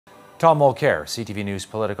Tom Mulcair, CTV News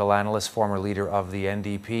political analyst, former leader of the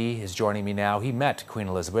NDP, is joining me now. He met Queen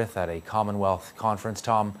Elizabeth at a Commonwealth conference.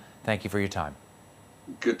 Tom, thank you for your time.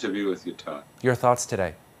 Good to be with you, Todd. Your thoughts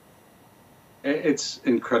today? It's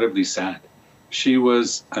incredibly sad. She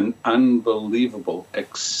was an unbelievable,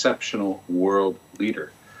 exceptional world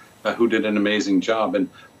leader who did an amazing job. And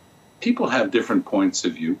people have different points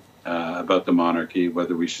of view about the monarchy,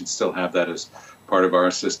 whether we should still have that as part of our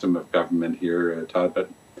system of government here, Todd. But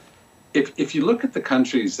if you look at the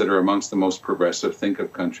countries that are amongst the most progressive, think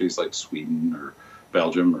of countries like Sweden or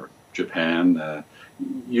Belgium or Japan.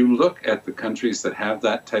 You look at the countries that have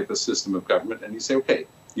that type of system of government and you say, okay,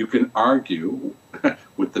 you can argue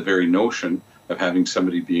with the very notion of having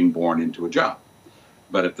somebody being born into a job.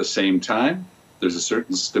 But at the same time, there's a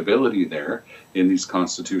certain stability there in these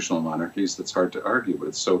constitutional monarchies that's hard to argue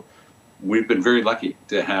with. So we've been very lucky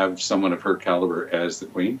to have someone of her caliber as the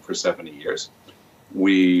Queen for 70 years.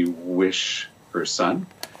 We wish her son,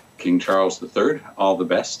 King Charles III, all the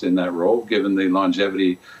best in that role, given the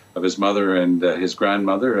longevity of his mother and his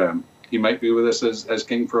grandmother. He might be with us as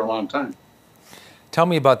king for a long time. Tell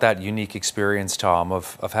me about that unique experience, Tom,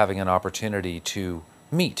 of having an opportunity to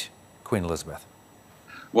meet Queen Elizabeth.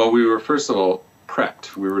 Well, we were, first of all,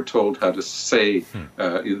 prepped. We were told how to say,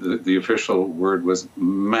 the official word was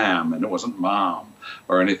ma'am, and it wasn't mom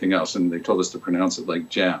or anything else, and they told us to pronounce it like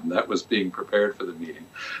jam. That was being prepared for the meeting.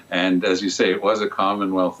 And as you say, it was a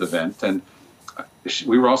Commonwealth event, and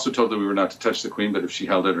we were also told that we were not to touch the Queen, but if she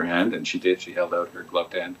held out her hand, and she did, she held out her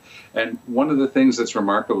gloved hand. And one of the things that's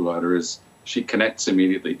remarkable about her is she connects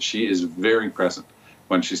immediately. She is very present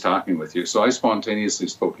when she's talking with you. So I spontaneously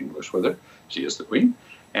spoke English with her. She is the Queen.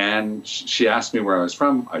 And she asked me where I was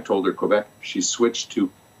from. I told her Quebec. She switched to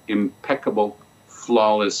impeccable,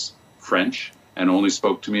 flawless French and only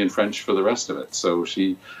spoke to me in French for the rest of it. So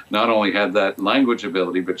she not only had that language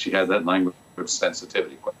ability, but she had that language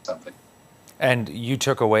sensitivity, quite something. And you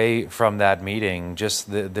took away from that meeting just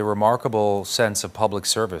the remarkable sense of public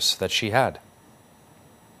service that she had.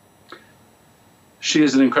 She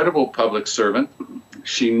is an incredible public servant.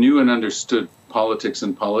 She knew and understood politics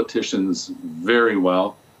and politicians very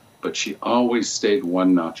well, but she always stayed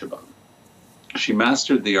one notch above. She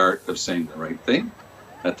mastered the art of saying the right thing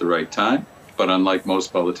at the right time, but unlike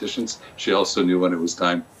most politicians, she also knew when it was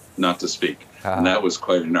time not to speak. And that was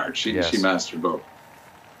quite an art. She mastered both.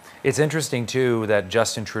 It's interesting, too, that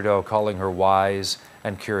Justin Trudeau calling her wise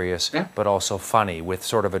and curious, but also funny, with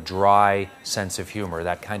sort of a dry sense of humor,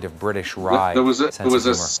 that kind of British wry There was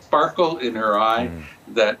a sparkle in her eye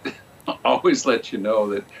that always let you know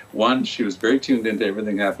that, one, she was very tuned into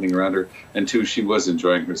everything happening around her, and two, she was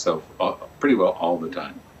enjoying herself pretty well all the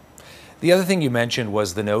time. The other thing you mentioned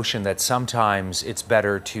was the notion that sometimes it's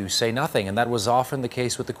better to say nothing, and that was often the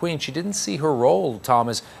case with the Queen. She didn't see her role, Tom,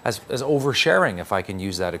 as oversharing, if I can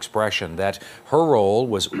use that expression, that her role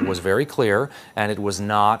was very clear, and it was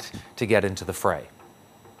not to get into the fray.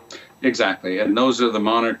 Exactly, and those are the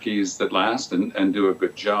monarchies that last and do a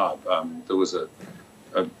good job. There was a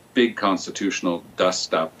big constitutional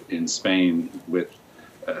dust-up in Spain with,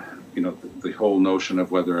 the whole notion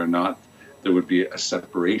of whether or not there would be a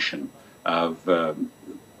separation of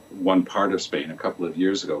one part of Spain a couple of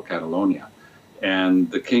years ago, Catalonia.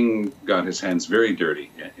 And the king got his hands very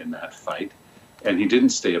dirty in that fight, and he didn't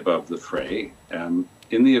stay above the fray. In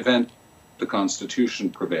the event, the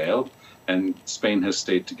Constitution prevailed, and Spain has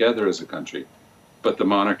stayed together as a country, but the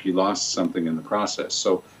monarchy lost something in the process.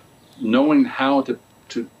 So knowing how to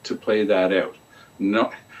play that out.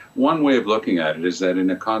 One way of looking at it is that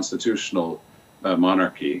in a constitutional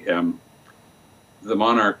monarchy, the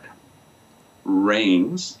monarch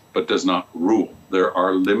reigns but does not rule. There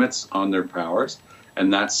are limits on their powers,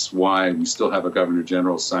 and that's why we still have a Governor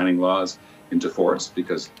General signing laws into force,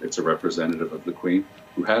 because it's a representative of the Queen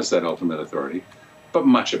who has that ultimate authority, but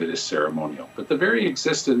much of it is ceremonial. But the very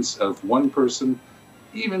existence of one person,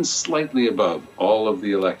 even slightly above all of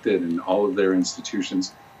the elected and all of their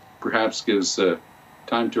institutions, perhaps gives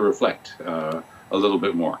time to reflect a little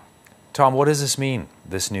bit more. Tom, what does this mean,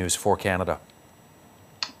 this news for Canada?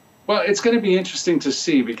 Well, it's going to be interesting to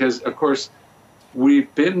see because, of course,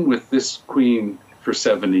 we've been with this Queen for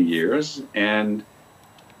 70 years, and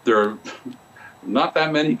there are not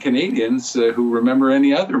that many Canadians who remember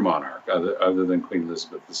any other monarch other than Queen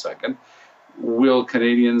Elizabeth II. Will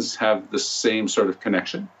Canadians have the same sort of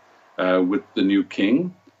connection with the new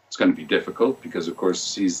king? It's going to be difficult because, of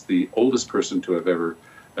course, he's the oldest person to have ever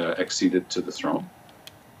acceded to the throne.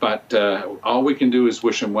 But all we can do is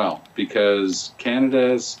wish him well, because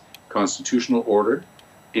Canada's constitutional order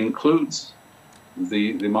includes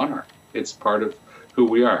the monarch. It's part of who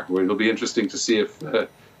we are. It'll be interesting to see if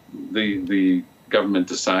the government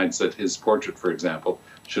decides that his portrait, for example,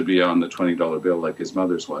 should be on the $20 bill like his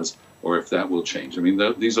mother's was, or if that will change. I mean,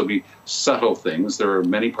 these will be subtle things. There are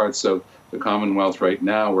many parts of the Commonwealth right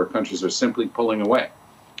now where countries are simply pulling away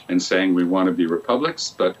and saying we want to be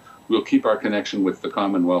republics, but we'll keep our connection with the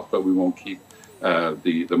Commonwealth, but we won't keep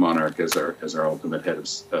the monarch as our ultimate head of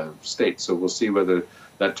state. So we'll see whether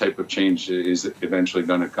that type of change is eventually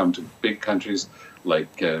going to come to big countries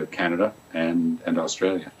like Canada and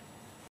Australia.